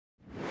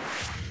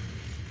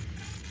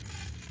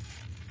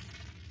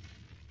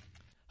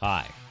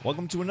Hi,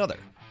 welcome to another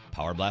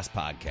Power Blast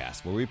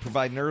podcast where we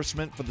provide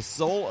nourishment for the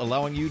soul,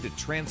 allowing you to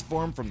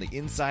transform from the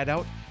inside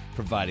out,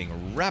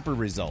 providing rapid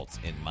results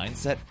in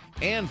mindset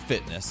and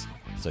fitness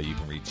so you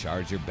can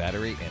recharge your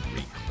battery and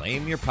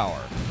reclaim your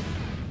power.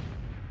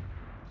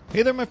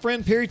 Hey there, my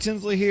friend, Perry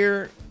Tinsley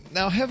here.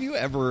 Now, have you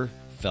ever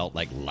felt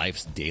like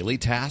life's daily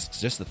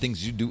tasks, just the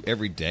things you do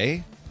every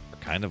day,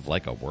 kind of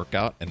like a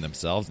workout in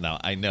themselves? Now,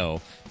 I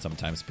know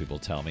sometimes people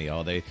tell me,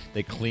 oh, they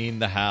cleaned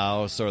the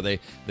house or they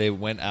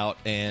went out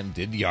and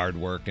did yard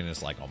work, and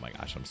it's like, oh my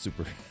gosh, I'm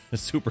super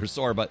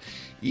sore. But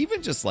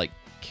even just like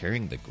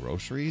carrying the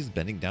groceries,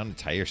 bending down to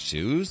tie your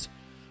shoes,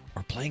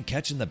 or playing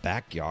catch in the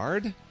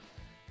backyard,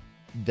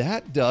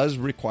 that does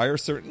require a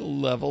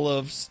certain level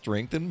of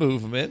strength and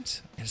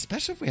movement, and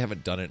especially if we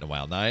haven't done it in a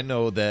while. Now, I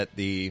know that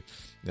the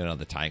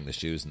tying the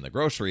shoes and the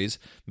groceries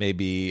may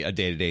be a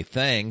day-to-day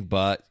thing,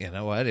 but you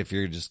know what? If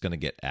you're just going to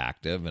get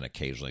active and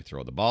occasionally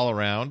throw the ball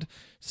around,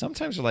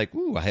 sometimes you're like,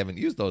 ooh, I haven't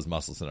used those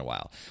muscles in a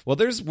while. Well,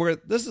 this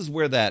is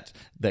where that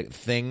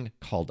thing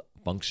called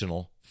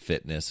functional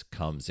fitness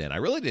comes in. I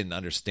really didn't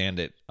understand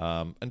it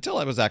until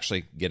I was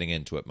actually getting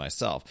into it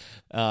myself.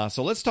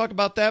 So let's talk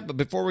about that. But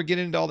before we get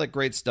into all that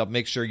great stuff,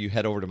 make sure you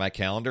head over to my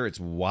calendar.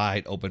 It's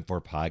wide open for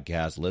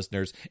podcast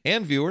listeners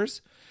and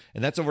viewers.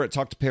 And that's over at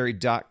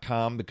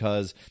talktoperry.com,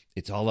 because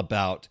it's all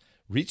about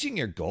reaching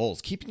your goals,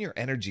 keeping your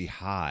energy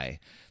high.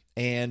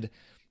 And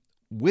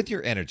with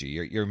your energy,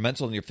 your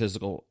mental and your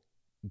physical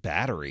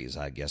batteries,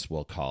 I guess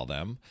we'll call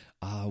them,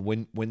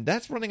 when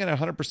that's running at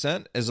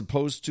 100%, as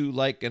opposed to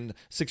like a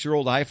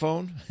 6-year-old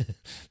iPhone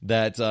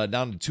that's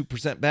down to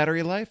 2%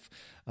 battery life,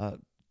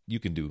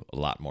 you can do a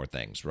lot more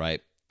things,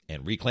 right?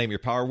 And reclaim your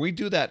power. We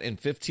do that in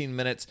 15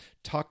 minutes.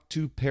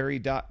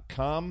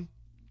 Talktoperry.com.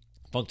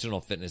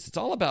 Functional fitness. It's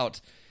all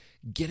about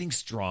getting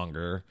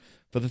stronger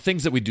for the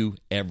things that we do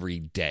every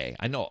day.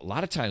 I know a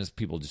lot of times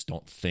people just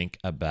don't think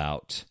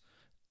about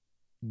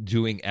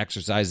doing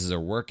exercises or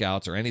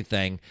workouts or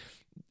anything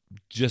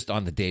just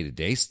on the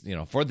day-to-day,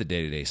 for the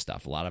day-to-day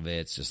stuff. A lot of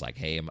it's just like,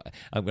 hey,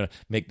 I'm going to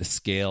make the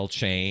scale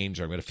change,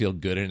 or I'm going to feel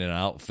good in an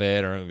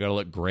outfit, or I'm going to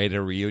look great at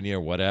a reunion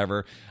or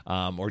whatever,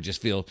 or just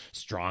feel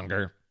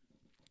stronger.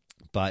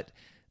 But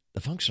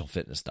the functional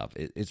fitness stuff,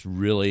 it's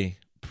really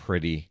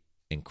pretty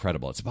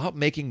incredible. It's about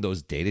making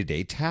those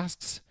day-to-day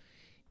tasks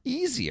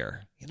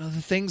easier. The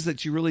things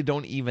that you really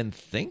don't even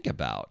think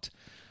about,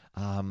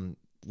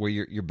 where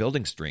you're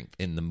building strength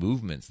in the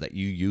movements that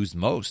you use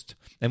most.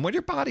 And when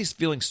your body's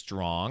feeling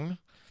strong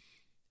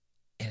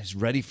and is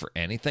ready for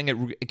anything,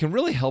 it can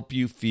really help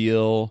you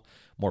feel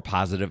more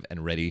positive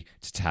and ready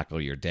to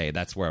tackle your day.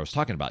 That's where I was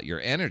talking about your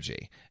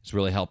energy. It's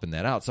really helping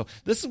that out. So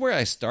this is where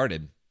I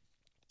started.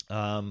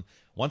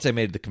 Once I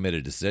made the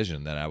committed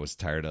decision that I was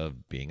tired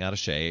of being out of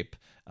shape,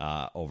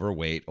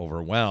 overweight,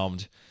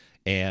 overwhelmed,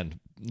 and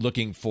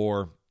looking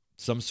for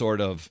some sort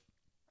of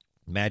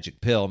magic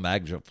pill,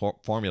 magic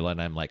formula,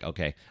 and I'm like,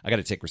 okay, I got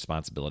to take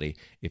responsibility.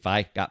 If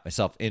I got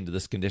myself into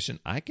this condition,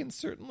 I can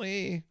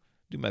certainly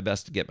do my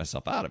best to get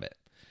myself out of it.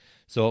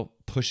 So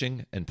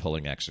pushing and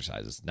pulling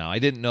exercises. Now, I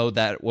didn't know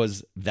that it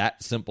was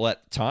that simple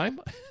at the time,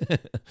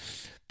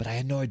 but I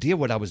had no idea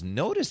what I was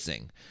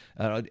noticing.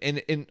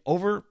 And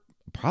over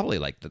probably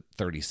like the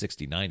 30,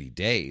 60, 90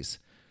 days,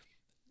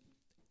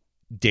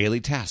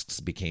 daily tasks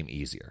became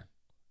easier.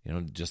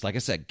 Just like I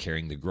said,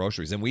 carrying the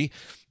groceries. And we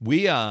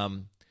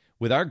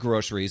with our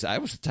groceries, I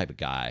was the type of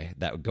guy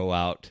that would go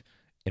out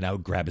and I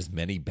would grab as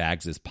many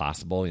bags as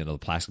possible, the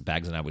plastic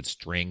bags, and I would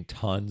string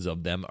tons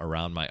of them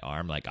around my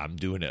arm like I'm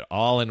doing it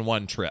all in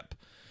one trip.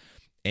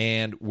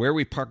 And where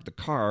we parked the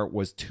car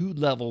was 2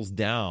 levels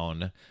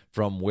down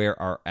from where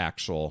our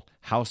actual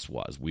house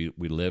was.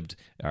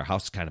 Our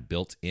house kind of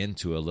built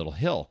into a little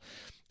hill.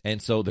 And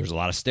so there's a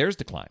lot of stairs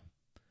to climb.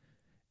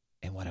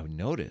 And what I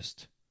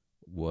noticed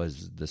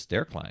was the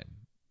stair climb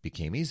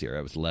became easier.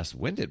 I was less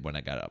winded when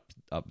I got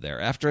up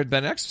there. After I'd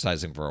been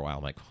exercising for a while,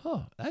 I'm like,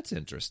 that's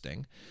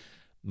interesting.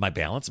 My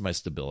balance and my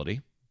stability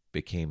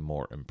became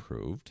more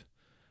improved.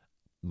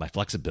 My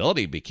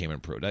flexibility became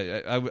improved.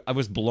 I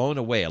was blown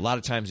away. A lot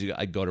of times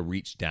I'd go to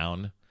reach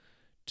down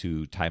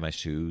to tie my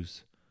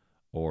shoes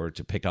or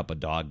to pick up a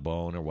dog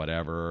bone or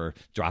whatever, or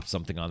drop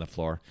something on the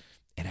floor,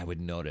 and I would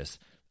notice.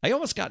 I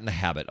almost got in the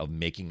habit of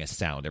making a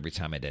sound every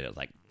time I did it. It was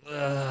like,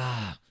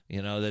 ugh.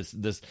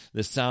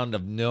 This sound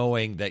of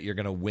knowing that you're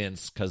going to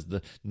wince because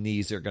the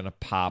knees are going to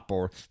pop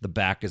or the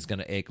back is going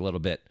to ache a little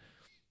bit.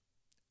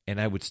 And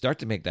I would start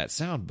to make that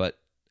sound, but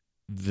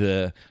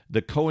the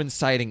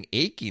coinciding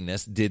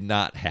achiness did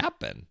not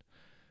happen.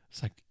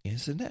 It's like,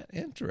 isn't that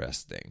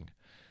interesting?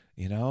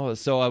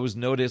 So I was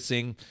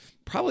noticing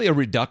probably a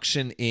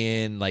reduction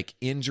in like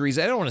injuries.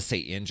 I don't want to say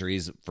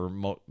injuries for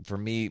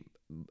me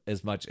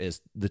as much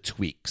as the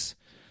tweaks.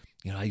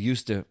 I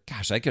used to,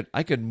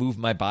 I could move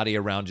my body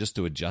around just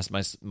to adjust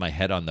my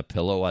head on the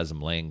pillow as I'm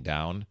laying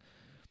down,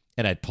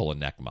 and I'd pull a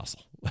neck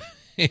muscle,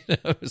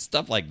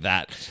 stuff like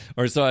that.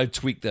 Or so I'd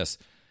tweak this,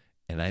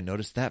 and I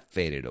noticed that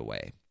faded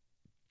away.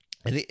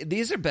 And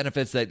these are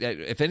benefits that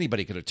if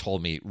anybody could have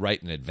told me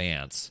right in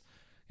advance,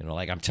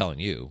 like I'm telling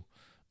you,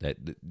 that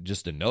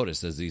just to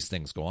notice as these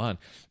things go on.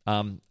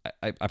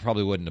 I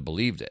probably wouldn't have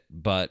believed it,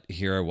 but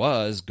here I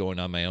was going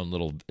on my own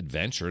little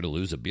adventure to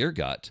lose a beer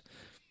gut.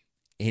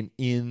 And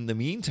in the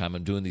meantime,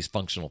 I'm doing these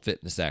functional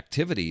fitness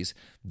activities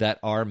that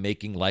are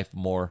making life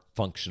more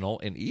functional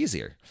and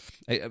easier.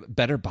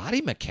 Better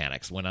body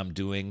mechanics when I'm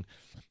doing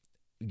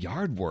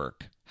yard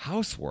work,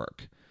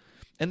 housework.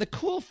 And the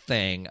cool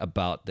thing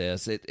about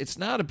this, it's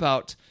not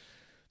about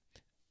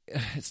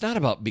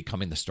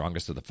becoming the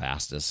strongest or the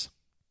fastest.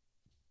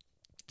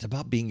 It's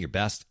about being your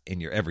best in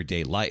your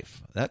everyday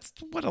life. That's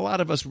what a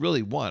lot of us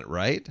really want,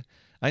 right?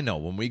 I know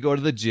when we go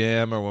to the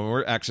gym or when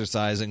we're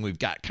exercising, we've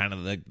got kind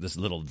of this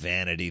little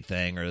vanity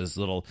thing or this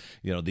little,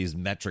 these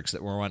metrics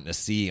that we're wanting to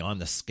see on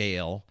the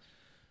scale.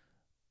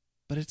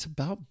 But it's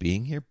about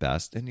being your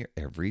best in your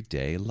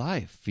everyday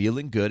life,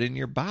 feeling good in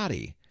your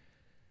body.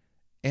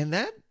 And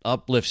that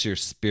uplifts your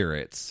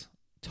spirits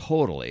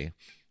totally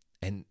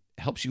and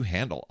helps you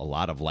handle a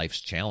lot of life's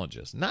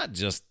challenges. Not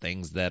just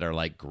things that are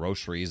like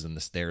groceries and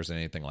the stairs and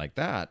anything like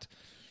that,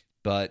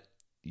 but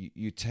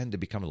you tend to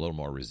become a little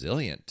more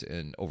resilient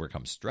and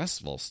overcome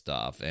stressful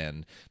stuff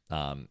and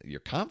your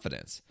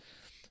confidence.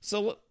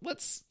 So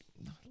let's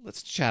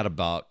chat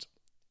about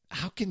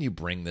how can you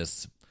bring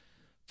this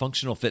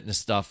functional fitness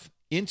stuff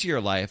into your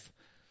life.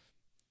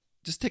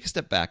 Just take a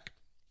step back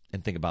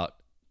and think about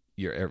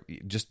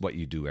just what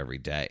you do every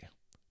day.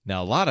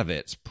 Now, a lot of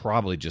it's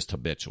probably just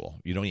habitual.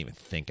 You don't even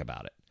think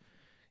about it.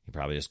 You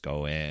probably just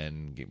go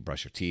in,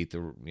 brush your teeth,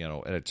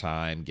 at a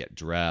time, get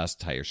dressed,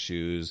 tie your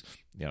shoes,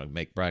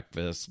 make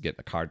breakfast, get in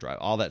the car, drive,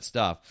 all that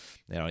stuff.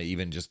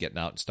 Even just getting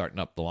out and starting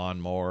up the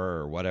lawnmower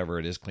or whatever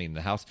it is, cleaning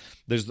the house.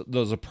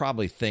 Those are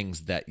probably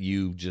things that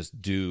you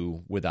just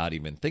do without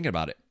even thinking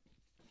about it.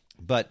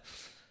 But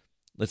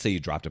let's say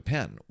you dropped a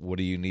pen. What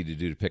do you need to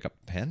do to pick up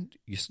a pen?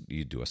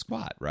 You do a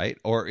squat, right?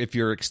 Or if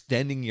you're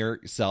extending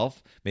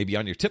yourself, maybe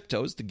on your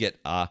tiptoes to get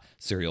a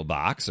cereal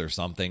box or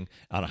something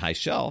on a high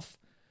shelf,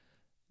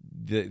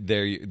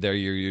 there you're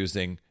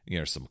using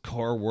some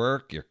core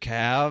work, your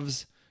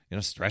calves,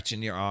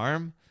 stretching your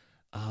arm,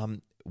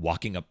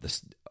 walking up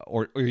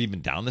or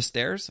even down the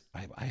stairs.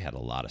 I had a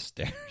lot of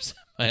stairs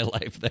in my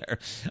life there.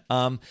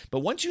 But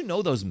once you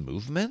know those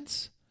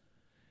movements,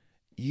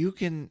 you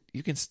can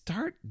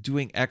start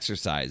doing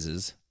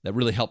exercises that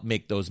really help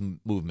make those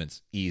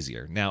movements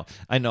easier. Now,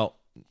 I know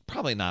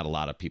probably not a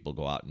lot of people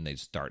go out and they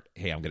start,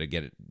 hey, I'm going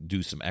to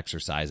do some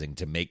exercising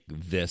to make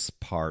this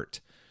part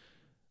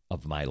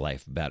of my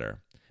life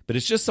better. But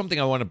it's just something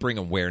I want to bring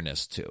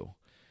awareness to.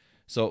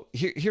 So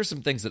here's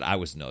some things that I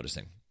was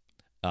noticing.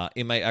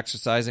 In my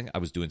exercising, I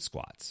was doing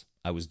squats.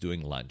 I was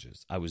doing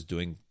lunges. I was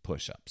doing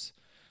push-ups.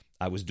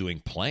 I was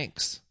doing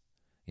planks,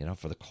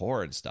 for the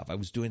core and stuff. I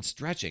was doing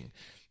stretching.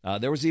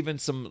 There was even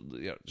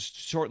some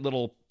short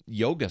little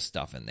yoga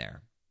stuff in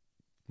there,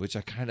 which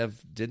I kind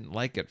of didn't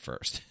like at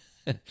first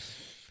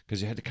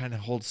because you had to kind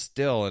of hold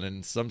still and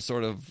in some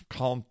sort of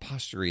calm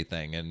posture-y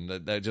thing, and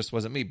that just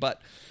wasn't me.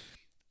 But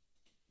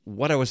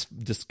what I was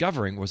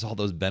discovering was all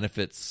those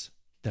benefits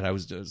that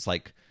it's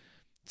like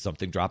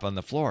something drop on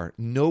the floor.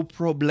 No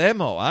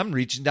problemo. I'm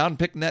reaching down and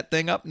picking that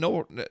thing up.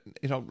 No,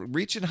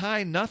 reaching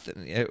high,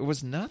 nothing. It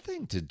was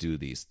nothing to do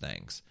these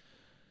things.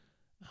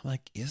 I'm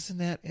like, isn't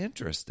that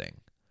interesting?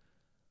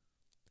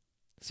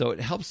 So it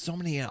helps so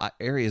many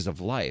areas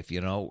of life.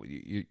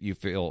 You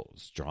feel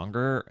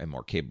stronger and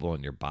more capable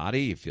in your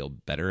body. You feel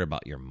better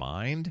about your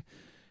mind,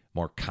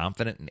 more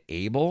confident and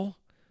able,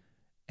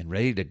 and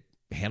ready to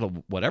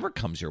handle whatever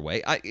comes your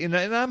way. And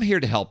I'm here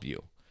to help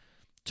you,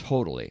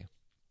 totally.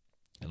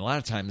 And a lot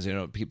of times,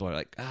 people are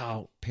like,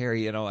 "Oh,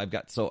 Perry, I've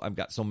got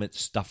so much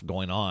stuff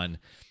going on.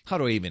 How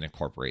do I even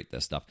incorporate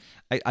this stuff?"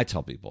 I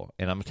tell people,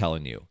 and I'm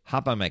telling you,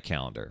 hop on my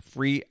calendar,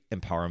 free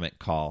empowerment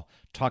call,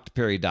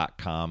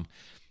 talktoperry.com.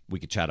 We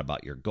could chat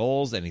about your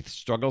goals, any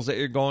struggles that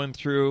you're going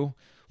through.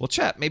 We'll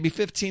chat maybe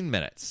 15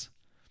 minutes.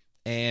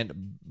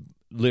 And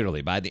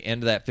literally by the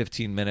end of that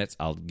 15 minutes,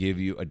 I'll give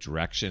you a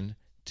direction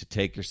to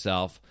take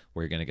yourself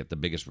where you're going to get the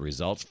biggest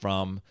results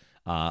from.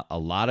 A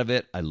lot of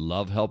it, I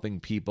love helping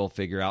people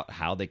figure out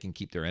how they can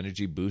keep their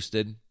energy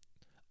boosted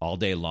all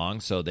day long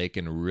so they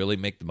can really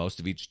make the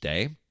most of each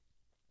day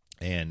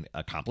and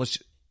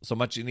accomplish so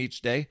much in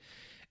each day.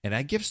 And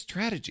I give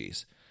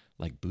strategies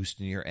like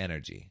boosting your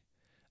energy,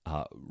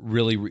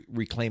 really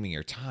reclaiming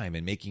your time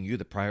and making you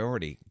the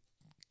priority.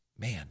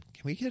 Man,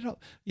 can we get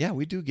up? Yeah,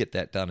 we do get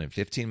that done in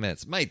 15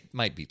 minutes.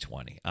 Might be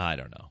 20. I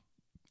don't know.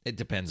 It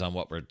depends on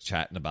what we're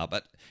chatting about.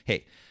 But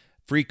hey,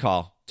 free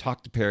call,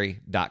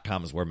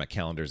 talktoperry.com is where my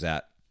calendar's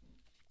at.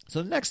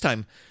 So the next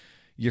time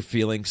you're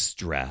feeling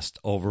stressed,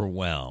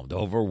 overwhelmed,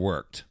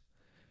 overworked,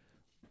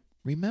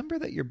 remember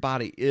that your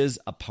body is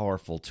a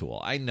powerful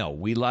tool. I know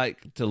we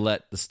like to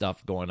let the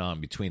stuff going on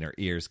between our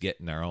ears get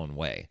in our own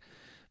way.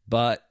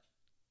 But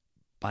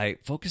by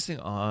focusing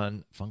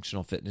on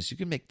functional fitness, you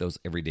can make those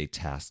everyday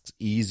tasks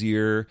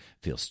easier,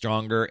 feel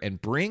stronger, and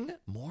bring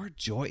more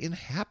joy and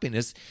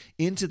happiness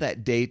into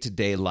that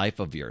day-to-day life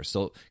of yours.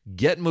 So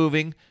get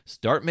moving,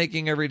 start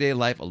making everyday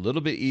life a little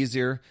bit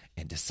easier,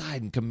 and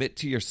decide and commit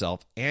to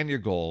yourself and your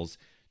goals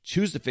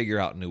choose to figure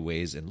out new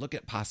ways and look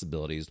at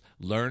possibilities,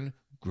 learn,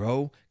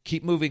 grow,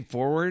 keep moving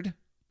forward,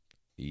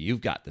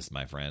 you've got this,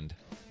 my friend.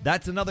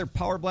 That's another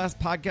Power Blast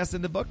podcast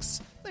in the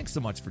books. Thanks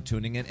so much for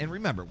tuning in. And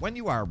remember, when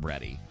you are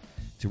ready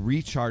to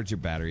recharge your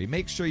battery,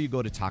 make sure you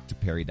go to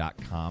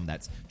talktoperry.com.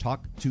 That's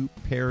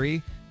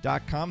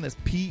talktoperry.com. That's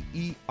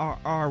Perry.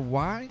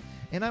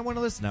 And I want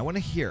to listen. I want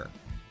to hear,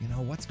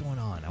 what's going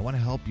on. I want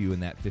to help you in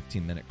that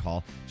 15-minute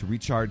call to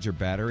recharge your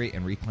battery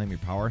and reclaim your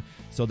power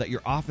so that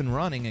you're off and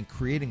running and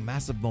creating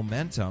massive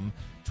momentum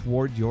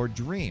toward your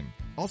dream.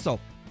 Also,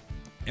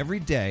 every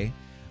day,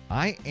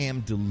 I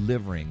am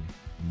delivering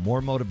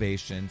more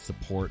motivation,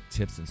 support,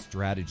 tips, and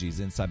strategies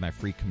inside my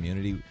free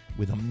community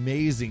with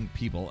amazing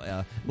people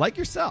like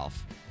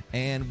yourself.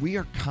 And we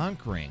are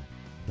conquering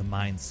the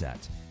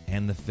mindset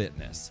and the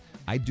fitness.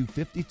 I do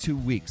 52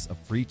 weeks of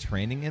free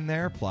training in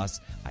there. Plus,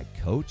 I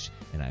coach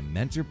and I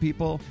mentor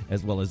people,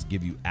 as well as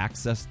give you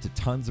access to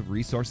tons of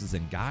resources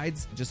and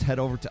guides. Just head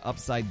over to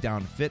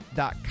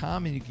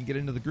UpsideDownFit.com and you can get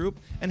into the group.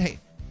 And hey,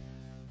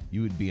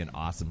 you would be an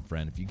awesome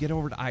friend if you get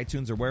over to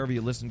iTunes or wherever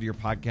you listen to your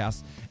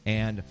podcasts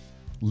and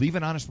leave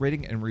an honest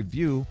rating and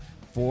review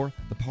for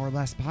the Power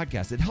Blast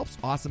podcast. It helps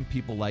awesome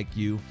people like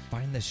you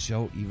find this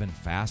show even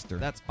faster.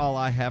 That's all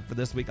I have for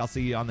this week. I'll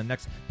see you on the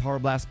next Power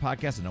Blast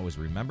podcast. And always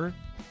remember,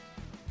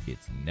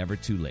 it's never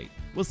too late.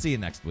 We'll see you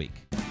next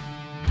week.